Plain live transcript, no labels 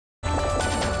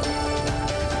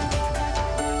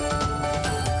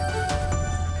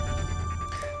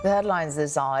The headlines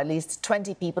this hour: at least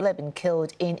 20 people have been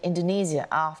killed in Indonesia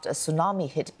after a tsunami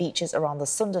hit beaches around the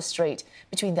Sunda Strait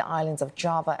between the islands of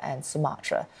Java and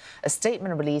Sumatra. A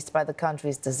statement released by the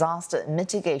country's disaster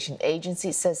mitigation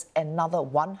agency says another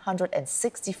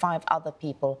 165 other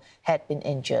people had been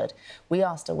injured. We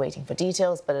are still waiting for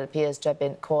details, but it appears to have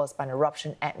been caused by an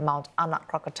eruption at Mount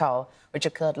Anak Krakatau, which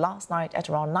occurred last night at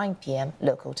around 9 p.m.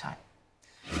 local time.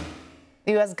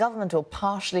 The U.S. government will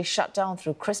partially shut down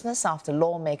through Christmas after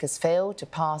lawmakers failed to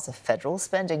pass a federal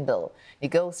spending bill.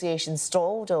 Negotiations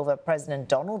stalled over President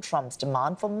Donald Trump's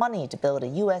demand for money to build a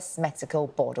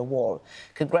U.S.-Mexico border wall.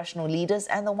 Congressional leaders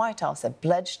and the White House have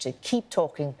pledged to keep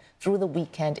talking through the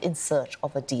weekend in search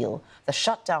of a deal. The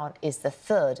shutdown is the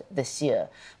third this year.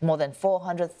 More than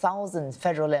 400,000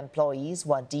 federal employees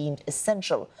who are deemed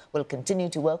essential will continue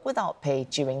to work without pay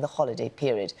during the holiday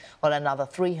period, while another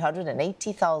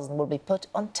 380,000 will be put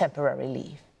on temporary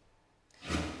leave.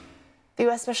 The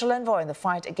U.S. Special Envoy in the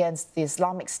fight against the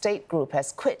Islamic State group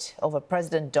has quit over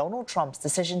President Donald Trump's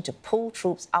decision to pull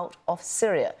troops out of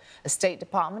Syria. A State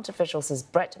Department official says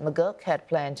Brett McGurk had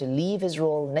planned to leave his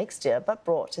role next year but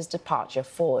brought his departure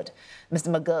forward. Mr.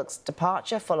 McGurk's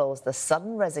departure follows the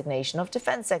sudden resignation of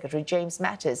Defense Secretary James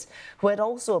Mattis, who had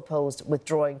also opposed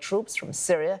withdrawing troops from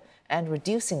Syria and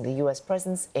reducing the U.S.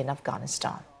 presence in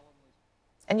Afghanistan.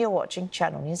 And you're watching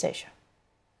Channel NewsAsia.